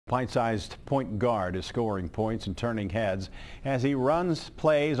Pint-sized point guard is scoring points and turning heads as he runs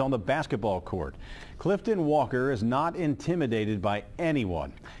plays on the basketball court. Clifton Walker is not intimidated by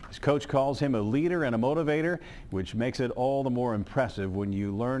anyone. His coach calls him a leader and a motivator, which makes it all the more impressive when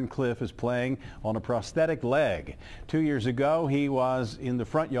you learn Cliff is playing on a prosthetic leg. 2 years ago, he was in the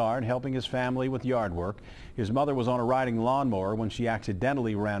front yard helping his family with yard work. His mother was on a riding lawnmower when she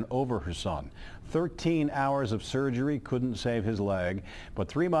accidentally ran over her son. 13 hours of surgery couldn't save his leg, but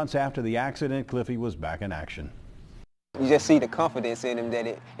 3 months after the accident, Cliffy was back in action. You just see the confidence in him that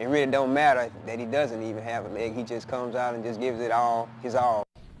it really don't matter that he doesn't even have a leg. He just comes out and just gives it all, his all.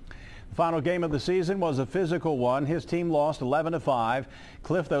 Final game of the season was a physical one. His team lost 11-5.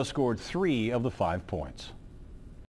 Cliff, though, scored 3 of the 5 points.